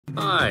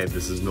Hi,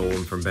 this is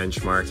Nolan from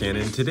Benchmark, and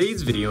in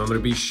today's video I'm going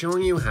to be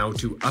showing you how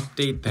to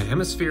update the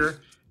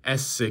Hemisphere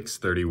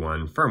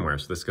S631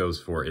 firmware. So this goes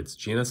for its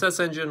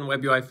GNSS engine,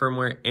 WebUI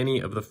firmware, any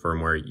of the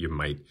firmware you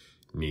might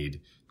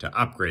need to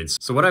upgrade.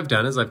 So what I've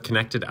done is I've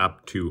connected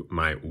up to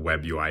my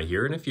WebUI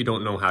here, and if you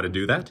don't know how to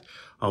do that,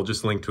 I'll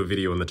just link to a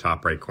video in the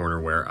top right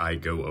corner where I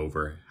go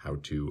over how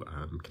to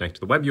connect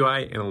to the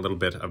WebUI and a little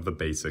bit of the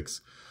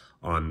basics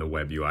on the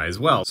WebUI as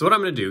well. So what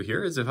I'm going to do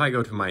here is if I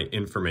go to my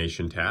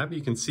information tab,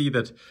 you can see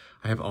that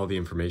I have all the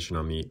information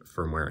on the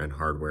firmware and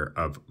hardware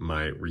of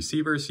my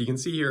receiver. So you can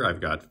see here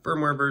I've got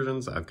firmware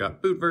versions, I've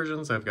got boot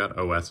versions, I've got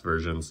OS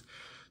versions,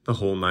 the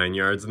whole 9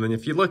 yards. And then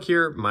if you look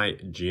here, my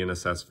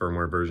GNSS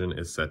firmware version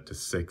is set to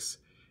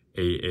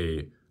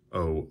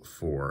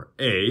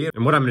 6AA04A.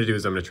 And what I'm going to do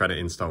is I'm going to try to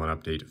install an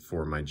update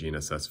for my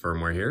GNSS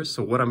firmware here.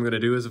 So what I'm going to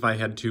do is if I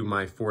head to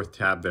my fourth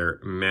tab there,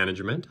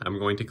 Management, I'm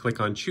going to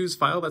click on Choose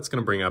File. That's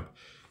going to bring up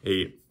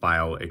a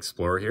file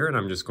explorer here, and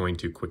I'm just going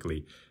to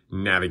quickly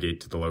navigate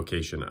to the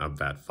location of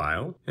that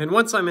file. And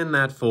once I'm in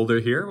that folder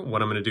here,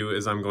 what I'm going to do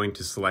is I'm going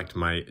to select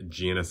my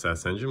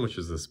GNSS engine, which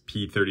is this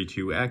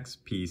P32X,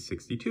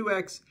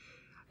 P62X,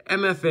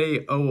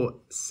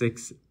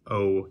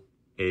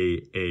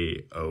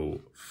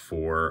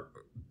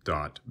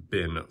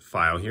 MFA060AA04.bin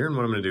file here. And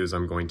what I'm going to do is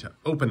I'm going to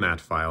open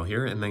that file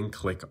here and then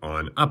click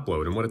on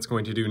Upload. And what it's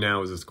going to do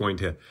now is it's going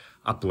to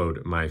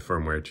upload my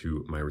firmware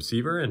to my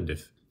receiver. And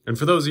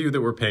for those of you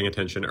that were paying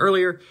attention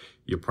earlier,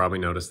 you'll probably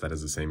notice that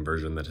is the same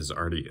version that is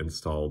already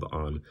installed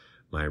on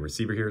my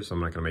receiver here. So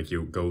I'm not going to make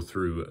you go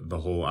through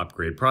the whole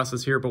upgrade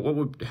process here. But what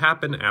would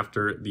happen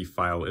after the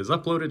file is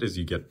uploaded is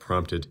you get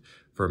prompted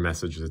for a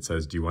message that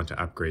says, do you want to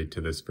upgrade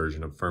to this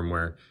version of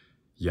firmware?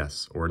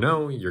 Yes or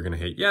no. You're going to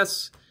hit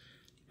yes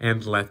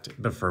and let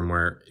the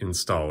firmware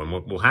install. And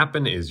what will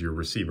happen is your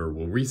receiver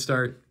will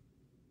restart.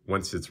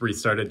 Once it's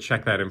restarted,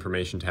 check that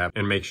information tab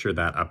and make sure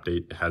that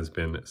update has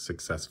been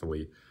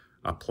successfully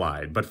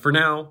applied. But for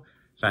now,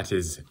 that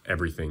is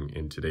everything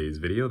in today's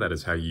video. That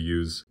is how you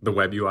use the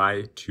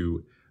WebUI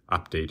to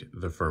update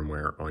the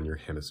firmware on your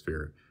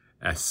Hemisphere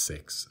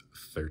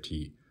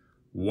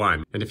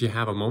S631. And if you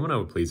have a moment, I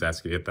would please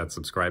ask you to hit that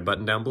subscribe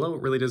button down below.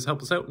 It really does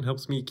help us out and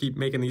helps me keep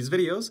making these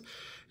videos.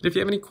 And if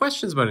you have any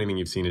questions about anything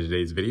you've seen in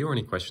today's video or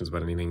any questions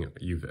about anything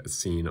you've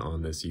seen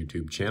on this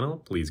YouTube channel,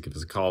 please give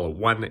us a call at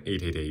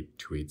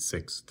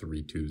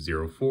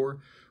 1-888-286-3204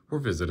 or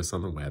visit us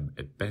on the web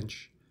at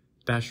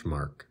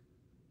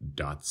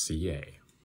bench-mark.ca.